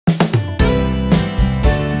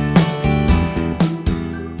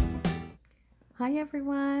Hi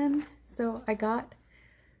everyone. So I got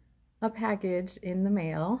a package in the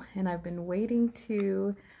mail and I've been waiting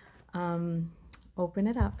to open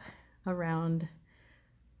it up around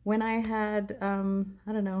when I had, I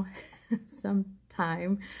don't know, some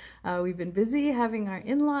time. We've been busy having our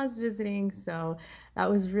in-laws visiting, so that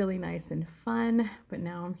was really nice and fun. But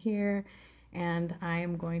now I'm here and I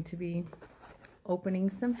am going to be opening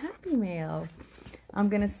some Happy Mail. I'm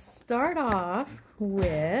going to start off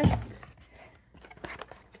with,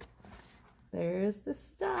 there's the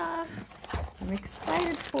stuff. I'm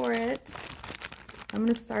excited for it. I'm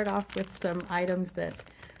going to start off with some items that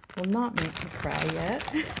will not make me cry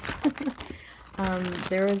yet.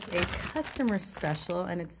 There was a customer special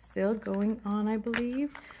and it's still going on, I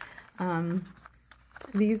believe.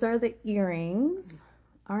 These are the earrings.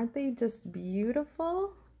 Aren't they just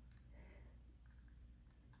beautiful?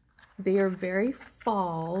 They are very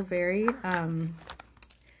fall, very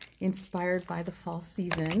inspired by the fall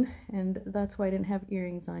season, and that's why I didn't have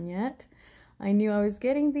earrings on yet. I knew I was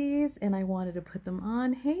getting these and I wanted to put them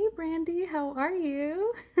on. Hey Brandy, how are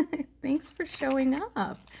you? Thanks for showing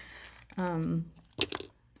up.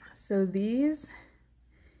 So these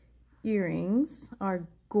earrings are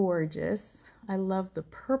gorgeous. I love the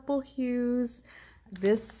purple hues.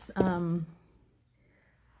 This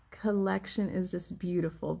collection is just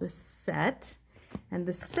beautiful, this set. And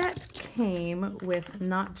the set came with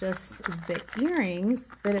not just the earrings,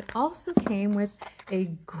 but it also came with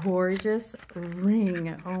a gorgeous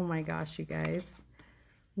ring. Oh my gosh, you guys,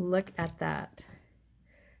 look at that.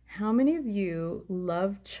 How many of you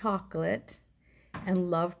love chocolate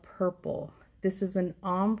and love purple? This is an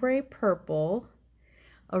ombre purple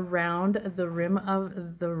around the rim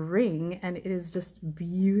of the ring, and it is just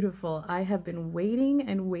beautiful. I have been waiting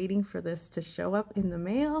and waiting for this to show up in the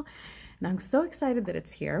mail, and I'm so excited that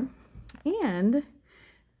it's here. And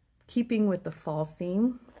keeping with the fall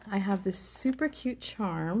theme, I have this super cute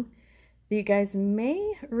charm that you guys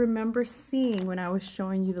may remember seeing when I was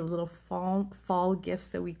showing you the little fall gifts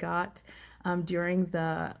that we got during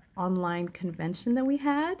the online convention that we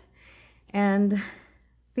had. And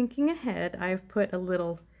thinking ahead, I've put a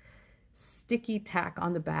little sticky tack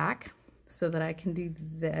on the back so that I can do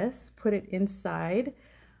this, put it inside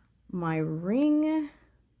my ring.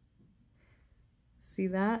 See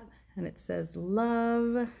that? And it says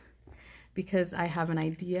love, because I have an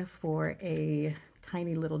idea for a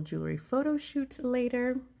tiny little jewelry photo shoot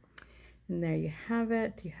later. And there you have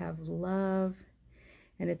it. You have love.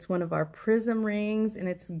 And it's one of our prism rings, and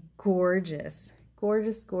it's gorgeous.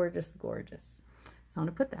 Gorgeous, gorgeous, gorgeous. So I'm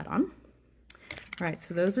going to put that on. All right,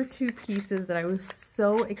 so those are two pieces that I was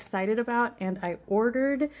so excited about, and I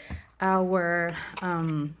ordered our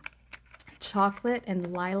chocolate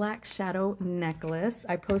and lilac shadow necklace.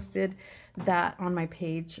 I posted that on my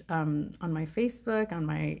page, on my Facebook, on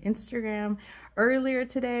my Instagram earlier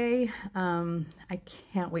today. I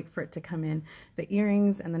can't wait for it to come in. The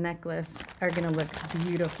earrings and the necklace are going to look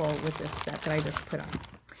beautiful with this set that I just put on.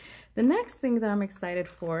 The next thing that I'm excited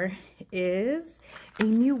for is a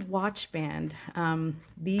new watch band.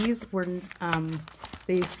 These were,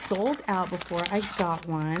 they sold out before I got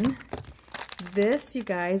one. This, you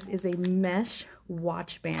guys, is a mesh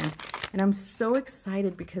watch band. And I'm so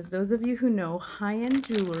excited because those of you who know high-end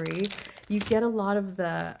jewelry, you get a lot of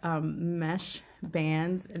the mesh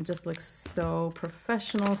bands and just looks so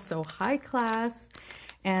professional, so high class.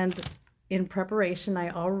 And in preparation,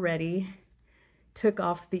 I already took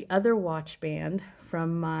off the other watch band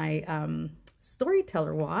from my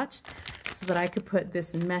storyteller watch so that I could put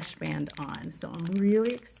this mesh band on. So I'm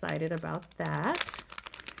really excited about that.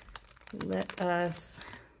 Let us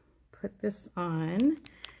put this on.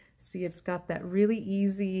 See, it's got that really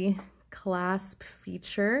easy clasp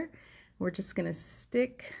feature. We're just gonna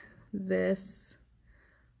stick this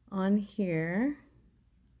on here.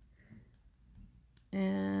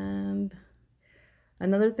 And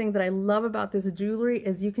another thing that I love about this jewelry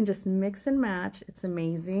is you can just mix and match. It's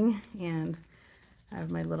amazing. And I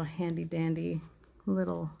have my little handy dandy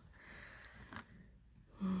little,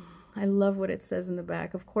 I love what it says in the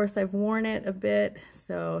back. Of course, I've worn it a bit,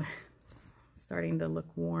 so it's starting to look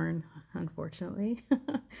worn, unfortunately.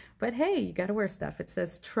 But hey, you gotta wear stuff. It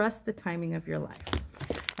says, trust the timing of your life.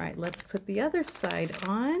 All right, let's put the other side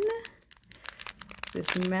on.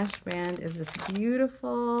 This mesh band is just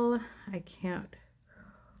beautiful. I can't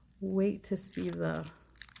wait to see the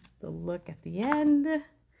look at the end.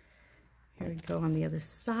 Here we go on the other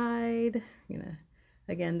side.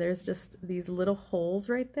 Again, there's just these little holes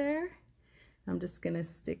right there. I'm just gonna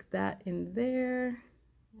stick that in there,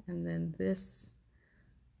 and then this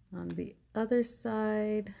on the other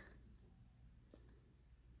side.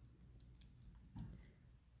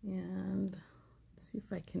 And let's see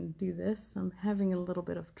if I can do this. I'm having a little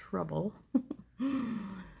bit of trouble.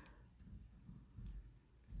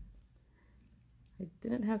 I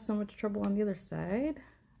didn't have so much trouble on the other side.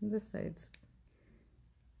 This side's...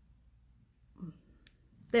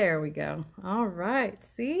 There we go. All right.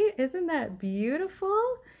 See? Isn't that beautiful?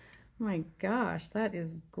 Oh my gosh, that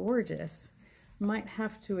is gorgeous. Might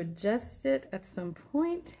have to adjust it at some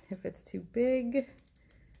point if it's too big.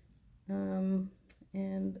 And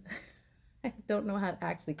I don't know how to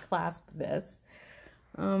actually clasp this,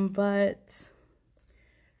 but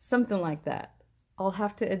something like that. I'll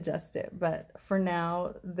have to adjust it, but for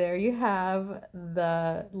now, there you have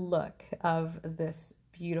the look of this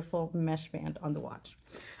beautiful mesh band on the watch.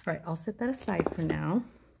 All right, I'll set that aside for now.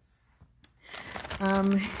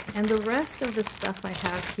 And the rest of the stuff I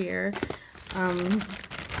have here,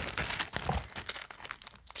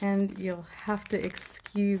 and you'll have to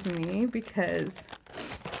excuse me because,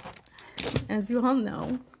 as you all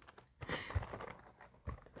know,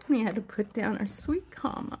 we had to put down our sweet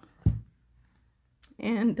𝘠𝑚𝑎.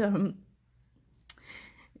 And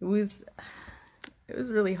it was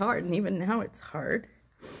really hard, and even now it's hard.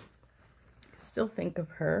 I still think of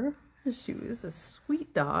her. She was a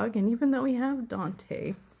sweet dog, and even though we have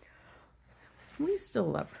Dante, we still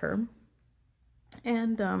love her.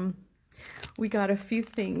 And we got a few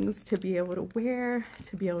things to be able to wear,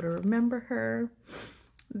 to be able to remember her.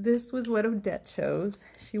 This was what Odette chose.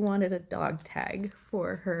 She wanted a dog tag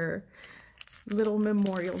for her little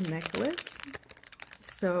memorial necklace.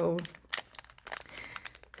 So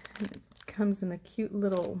it comes in a cute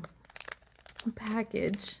little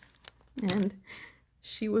package, and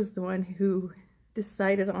she was the one who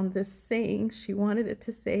decided on this saying. She wanted it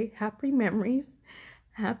to say happy memories,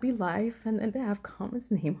 happy life, and then to have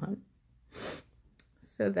𝘠𝑚𝑎's name on it.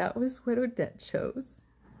 So that was what Odette chose.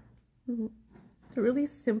 Really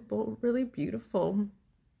simple, really beautiful.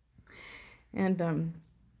 And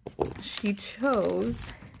she chose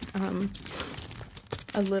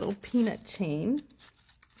a little peanut chain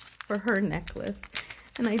for her necklace,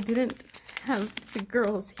 and I didn't have the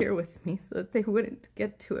girls here with me so that they wouldn't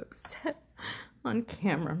get too upset on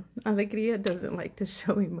camera. Alegría doesn't like to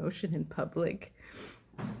show emotion in public,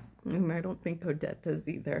 and I don't think Odette does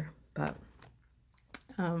either, but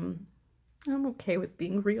I'm okay with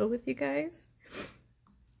being real with you guys.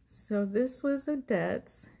 So this was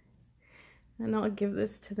Odette's, and I'll give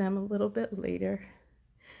this to them a little bit later.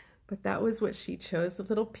 But that was what she chose, a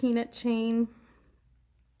little peanut chain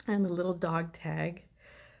and a little dog tag.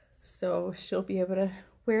 So she'll be able to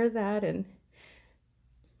wear that, and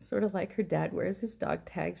sort of like her dad wears his dog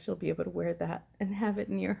tags, she'll be able to wear that and have it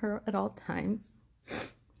near her at all times.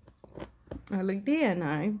 Alegría and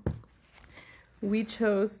I, we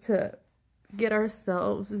chose to get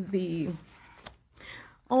ourselves the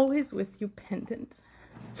Always With You pendant.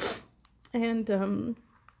 And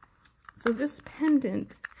so this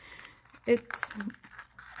pendant, it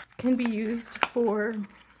can be used for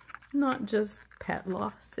not just pet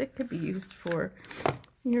loss, it could be used for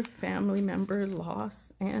your family member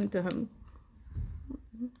loss, and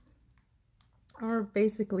or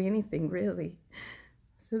basically anything really.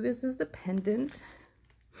 So this is the pendant,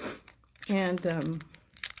 and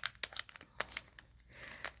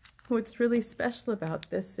what's really special about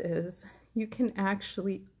this is you can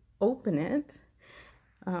actually open it.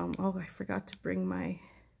 Oh, I forgot to bring my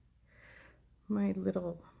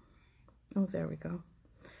little, oh, there we go.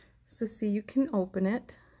 So see, you can open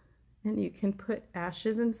it, and you can put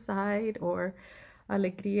ashes inside, or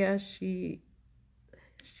Alegría, she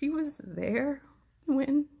was there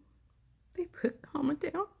when they put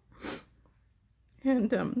𝘠𝑚𝑎 down.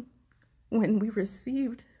 And when we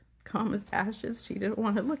received 𝘠𝑚𝑎's ashes, she didn't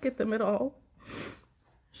want to look at them at all.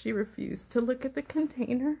 She refused to look at the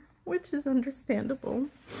container, which is understandable.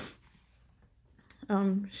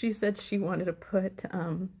 She said she wanted to put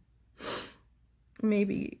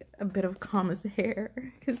maybe a bit of 𝘠𝑚𝑎's hair,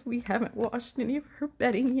 because we haven't washed any of her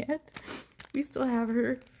bedding yet. We still have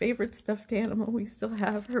her favorite stuffed animal. We still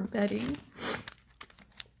have her bedding.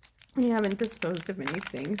 We haven't disposed of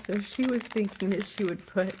anything, so she was thinking that she would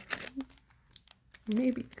put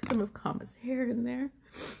maybe some of 𝘠𝑚𝑎's hair in there.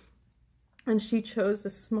 And she chose a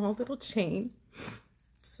small little chain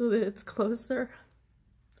so that it's closer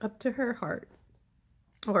up to her heart,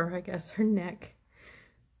 or I guess her neck,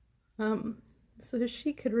 so that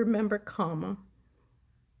she could remember 𝘠𝑚𝑎.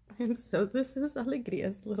 And so this is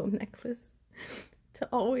Alegría's little necklace to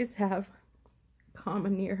always have 𝘠𝑚𝑎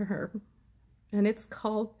near her. And it's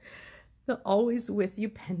called the Always With You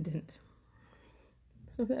pendant.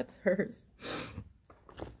 So that's hers.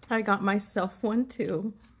 I got myself one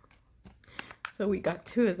too. So So we got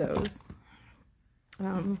 2 of those.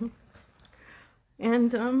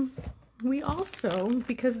 And we also,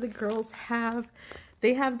 because the girls have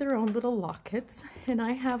their own little lockets, and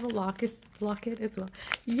I have a locket as well.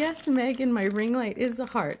 Yes, Megan, my ring light is a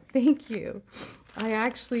heart. Thank you. I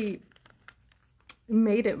actually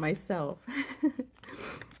made it myself.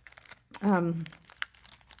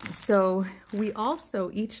 So we also,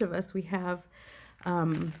 each of us, we have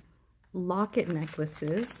locket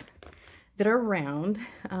necklaces that are round.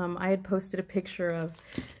 I had posted a picture of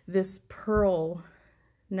this pearl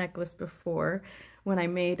necklace before when I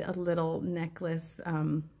made a little necklace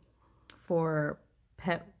for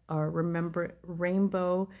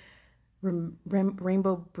Rainbow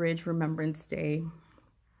Bridge Remembrance Day.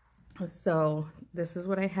 So this is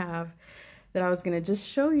what I have that I was going to just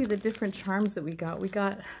show you the different charms that we got. We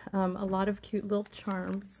got a lot of cute little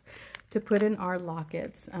charms to put in our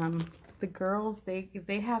lockets. The girls, they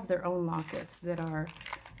have their own lockets that are,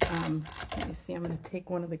 let me see, I'm going to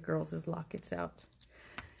take one of the girls' lockets out.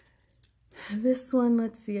 This one,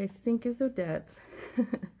 let's see, I think is Odette's.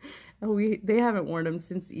 They haven't worn them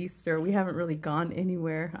since Easter. We haven't really gone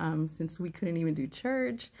anywhere since we couldn't even do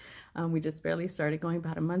church. We just barely started going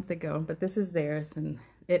about a month ago, but this is theirs, and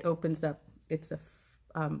it opens up. It's a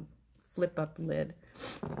flip up lid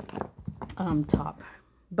top.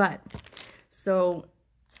 But so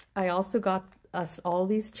I also got us all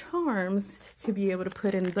these charms to be able to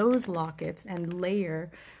put in those lockets and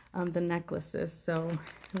layer the necklaces. So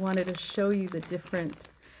I wanted to show you the different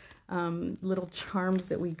little charms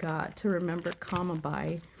that we got to remember Kama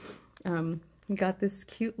by. We got this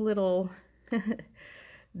cute little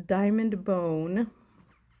diamond bone.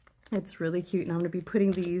 It's really cute, and I'm going to be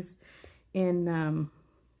putting these in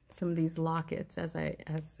some of these lockets as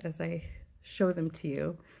I show them to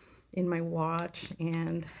you in my watch,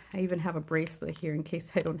 and I even have a bracelet here in case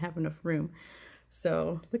I don't have enough room.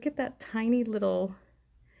 So look at that tiny little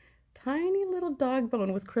dog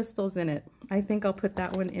bone with crystals in it. I think I'll put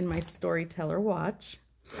that one in my Storyteller watch.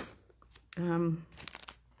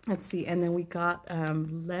 Let's see, and then we got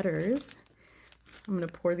letters. I'm going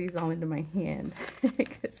to pour these all into my hand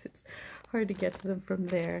because it's hard to get to them from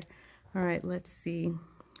there. All right, let's see.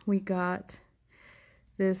 We got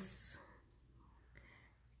this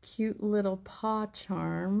cute little paw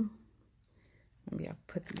charm. Maybe I'll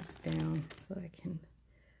put these down so I can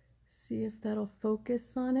see if that'll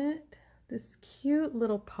focus on it. This cute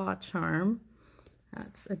little paw charm.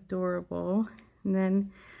 That's adorable. And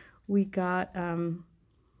then we got the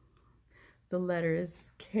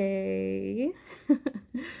letters K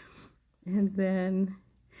and then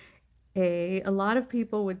A. A lot of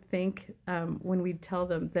people would think when we'd tell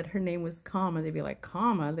them that her name was Comma, they'd be like,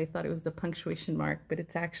 comma? They thought it was the punctuation mark, but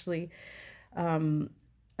it's actually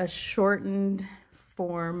a shortened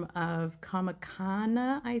form of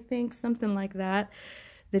kamakana, I think, something like that,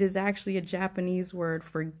 that is actually a Japanese word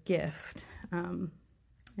for gift. And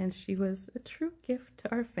she was a true gift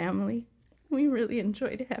to our family. We really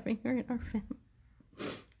enjoyed having her in our family.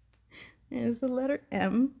 There's the letter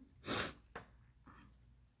M.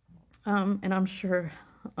 And I'm sure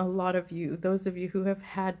a lot of you, those of you who have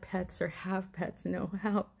had pets or have pets, know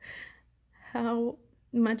how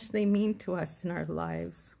much they mean to us in our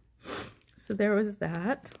lives. So there was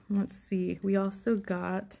that. Let's see. We also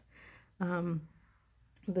got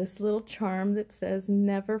this little charm that says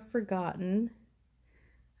never forgotten.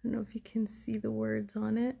 I don't know if you can see the words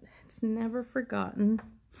on it. It's never forgotten.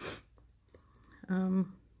 Let's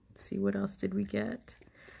see, what else did we get?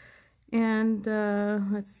 And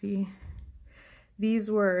let's see. These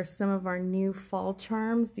were some of our new fall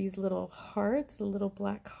charms. These little hearts, a little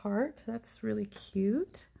black heart. That's really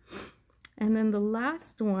cute. And then the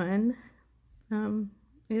last one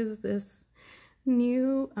is this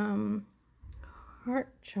new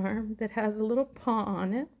heart charm that has a little paw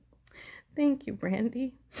on it. Thank you,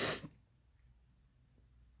 Brandy.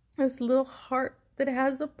 This little heart that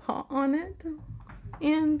has a paw on it.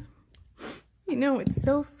 And you know, it's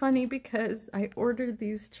so funny because I ordered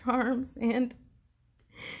these charms, and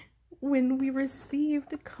when we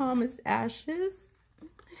received Kama's ashes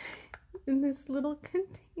in this little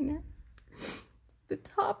container, the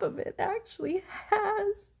top of it actually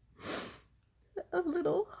has a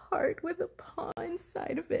little heart with a paw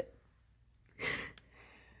inside of it.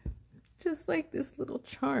 Just like this little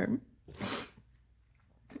charm.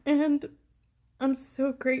 And I'm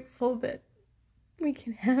so grateful that we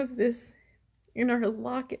can have this in our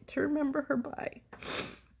locket to remember her by.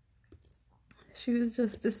 She was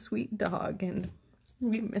just a sweet dog, and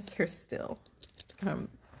we miss her still.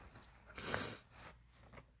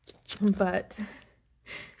 But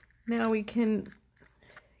now we can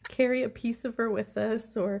carry a piece of her with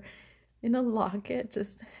us or in a locket,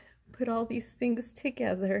 just put all these things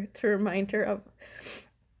together to remind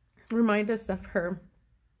us of her.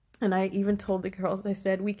 And I even told the girls, I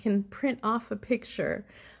said, we can print off a picture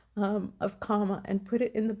of 𝘺𝑚𝑎 and put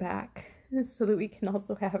it in the back so that we can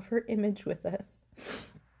also have her image with us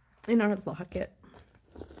in our locket.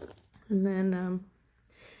 And then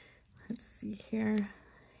let's see here,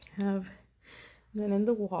 then in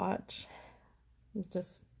the watch, we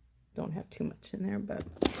just don't have too much in there, but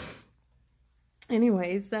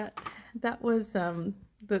anyways, that was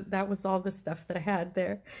that was all the stuff that I had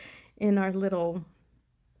there in our little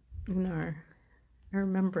our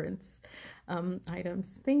remembrance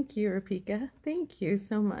items. Thank you, 𝘍𝑝𝗺. Thank you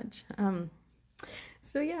so much.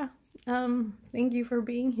 So yeah, thank you for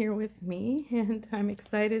being here with me, and I'm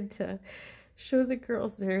excited to show the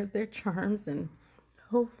girls their charms, and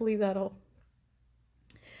hopefully that'll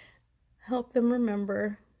help them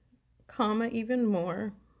remember 𝘺𝑚𝑎 even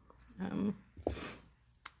more.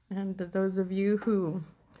 And those of you who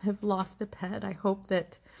have lost a pet, I hope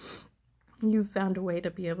that you found a way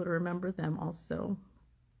to be able to remember them also.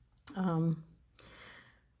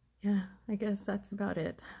 Yeah, I guess that's about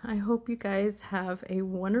it. I hope you guys have a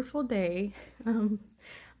wonderful day.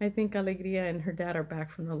 I think Alegría and her dad are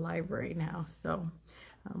back from the library now, so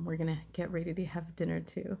we're gonna get ready to have dinner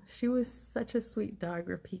too. She was such a sweet dog,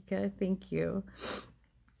 𝘍𝑝𝗺. Thank you.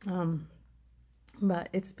 But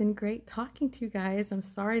it's been great talking to you guys. I'm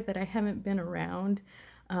sorry that I haven't been around.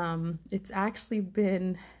 It's actually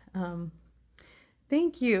been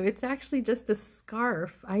thank you. It's actually just a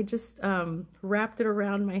scarf. I just wrapped it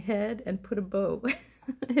around my head and put a bow,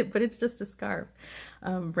 but it's just a scarf,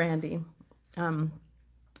 Brandy.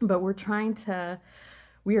 But we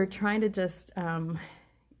are trying to just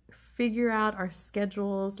figure out our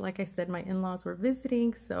schedules. Like I said, my in-laws were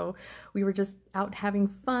visiting, so we were just out having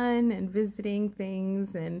fun and visiting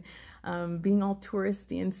things and being all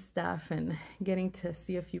touristy and stuff, and getting to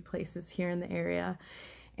see a few places here in the area.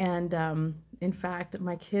 And in fact,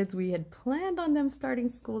 my kids, we had planned on them starting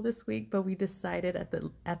school this week, but we decided at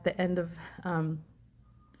the end of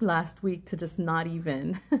last week to just not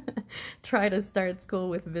even try to start school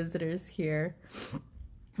with visitors here.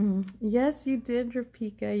 Yes, you did,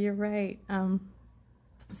 𝘍𝑝𝗺. You're right.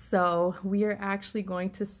 So we are actually going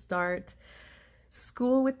to start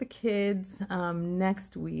school with the kids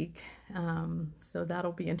next week. So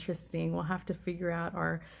that'll be interesting. We'll have to figure out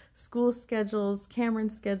our school schedules,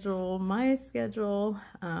 Cameron's schedule, my schedule.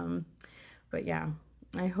 But yeah,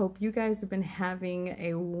 I hope you guys have been having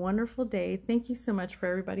a wonderful day. Thank you so much for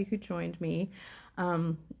everybody who joined me.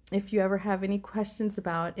 If you ever have any questions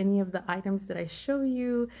about any of the items that I show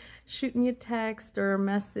you, shoot me a text or a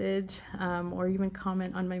message, or even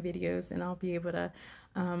comment on my videos, and I'll be able to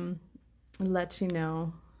let you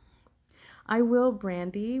know. I will,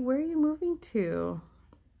 Brandy. Where are you moving to?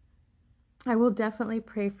 I will definitely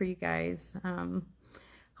pray for you guys. I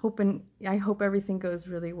hope everything goes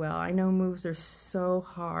really well. I know moves are so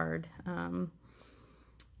hard.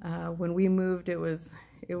 When we moved, it was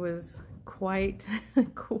quite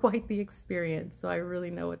the experience. So I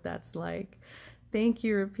really know what that's like. Thank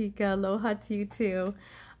you, 𝘍𝑝𝗺. Aloha to you too.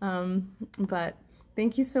 But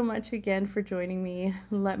thank you so much again for joining me.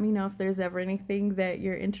 Let me know if there's ever anything that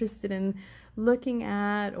you're interested in looking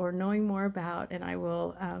at or knowing more about, and I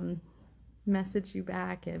will message you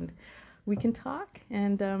back and we can talk.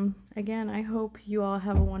 And again, I hope you all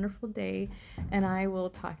have a wonderful day, and I will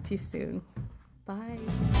talk to you soon.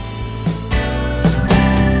 Bye.